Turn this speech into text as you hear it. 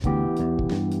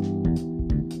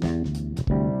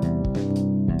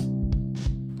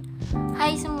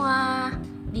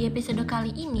Di episode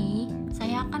kali ini,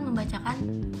 saya akan membacakan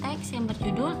teks yang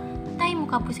berjudul Taimu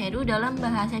Kapsul dalam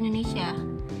bahasa Indonesia.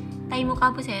 Taimu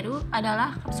Kapsul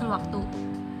adalah kapsul waktu.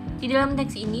 Di dalam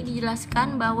teks ini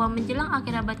dijelaskan bahwa menjelang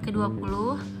akhir abad ke-20,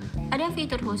 ada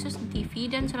fitur khusus di TV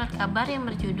dan surat kabar yang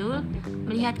berjudul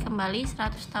Melihat Kembali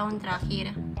 100 Tahun Terakhir.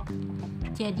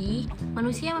 Jadi,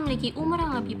 manusia memiliki umur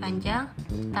yang lebih panjang,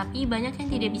 tapi banyak yang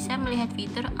tidak bisa melihat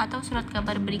fitur atau surat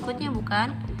kabar berikutnya, bukan?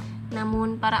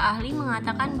 Namun, para ahli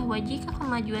mengatakan bahwa jika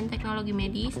kemajuan teknologi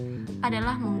medis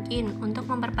adalah mungkin untuk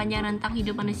memperpanjang rentang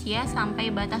hidup manusia sampai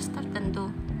batas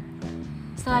tertentu.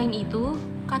 Selain itu,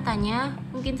 katanya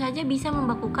mungkin saja bisa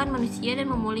membekukan manusia dan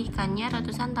memulihkannya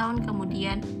ratusan tahun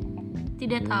kemudian.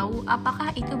 Tidak tahu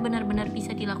apakah itu benar-benar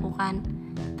bisa dilakukan.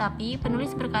 Tapi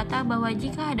penulis berkata bahwa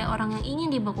jika ada orang yang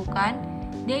ingin dibekukan,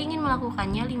 dia ingin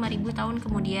melakukannya 5.000 tahun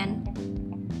kemudian.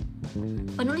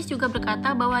 Penulis juga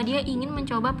berkata bahwa dia ingin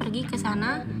mencoba pergi ke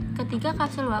sana ketika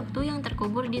kapsul waktu yang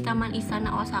terkubur di Taman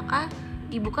Istana Osaka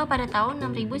dibuka pada tahun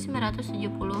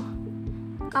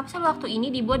 6970. Kapsul waktu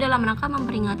ini dibuat dalam rangka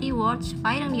memperingati World's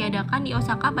Fair yang diadakan di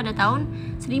Osaka pada tahun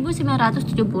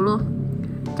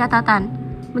 1970. Catatan,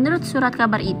 menurut surat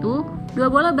kabar itu, dua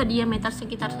bola berdiameter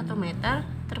sekitar 1 meter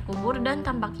terkubur dan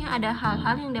tampaknya ada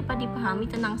hal-hal yang dapat dipahami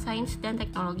tentang sains dan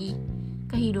teknologi,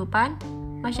 kehidupan,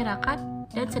 masyarakat,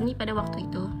 dan seni pada waktu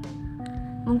itu.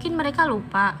 Mungkin mereka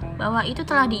lupa bahwa itu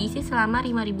telah diisi selama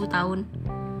 5.000 tahun.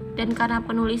 Dan karena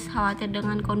penulis khawatir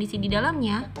dengan kondisi di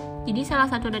dalamnya, jadi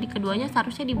salah satu dari keduanya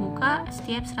seharusnya dibuka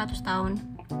setiap 100 tahun.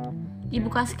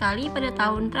 Dibuka sekali pada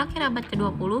tahun terakhir abad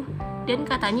ke-20 dan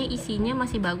katanya isinya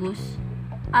masih bagus.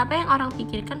 Apa yang orang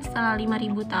pikirkan setelah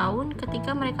 5.000 tahun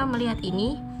ketika mereka melihat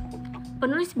ini?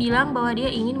 Penulis bilang bahwa dia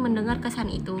ingin mendengar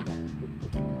kesan itu.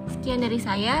 Sekian dari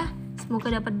saya,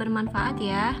 semoga dapat bermanfaat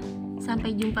ya.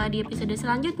 Sampai jumpa di episode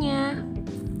selanjutnya.